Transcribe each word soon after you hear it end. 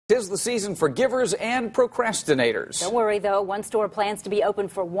'Tis the season for givers and procrastinators. Don't worry, though. One store plans to be open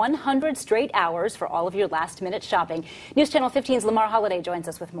for 100 straight hours for all of your last-minute shopping. News Channel 15's Lamar Holliday joins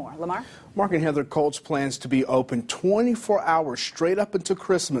us with more. Lamar? Mark and Heather, Kohl's plans to be open 24 hours straight up until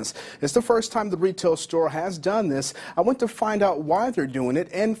Christmas. It's the first time the retail store has done this. I went to find out why they're doing it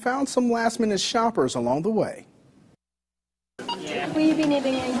and found some last-minute shoppers along the way. Will you be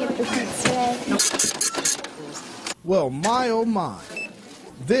needing any gift receipts today? Well, my oh my.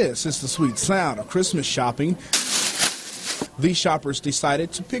 This is the sweet sound of Christmas shopping. These shoppers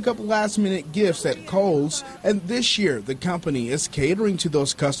decided to pick up last-minute gifts at Kohl's, and this year the company is catering to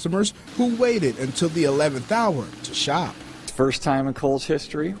those customers who waited until the 11th hour to shop. First time in Kohl's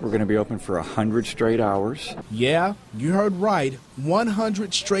history, we're going to be open for 100 straight hours. Yeah, you heard right,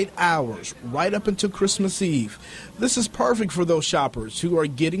 100 straight hours, right up until Christmas Eve. This is perfect for those shoppers who are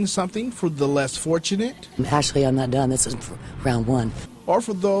getting something for the less fortunate. Actually, I'm not done. This is round one. Or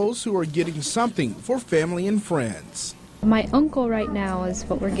for those who are getting something for family and friends. My uncle right now is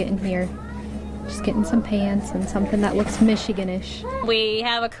what we're getting here. Just getting some pants and something that looks Michiganish. We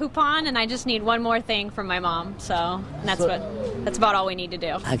have a coupon, and I just need one more thing from my mom, so that's about all we need to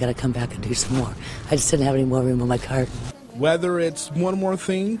do. I got to come back and do some more. I just didn't have any more room on my cart. Whether it's one more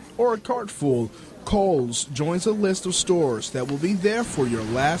thing or a cart full, Kohl's joins a list of stores that will be there for your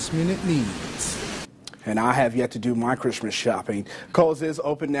last-minute needs. And I have yet to do my Christmas shopping. Kohl's is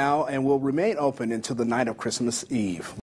open now and will remain open until the night of Christmas Eve.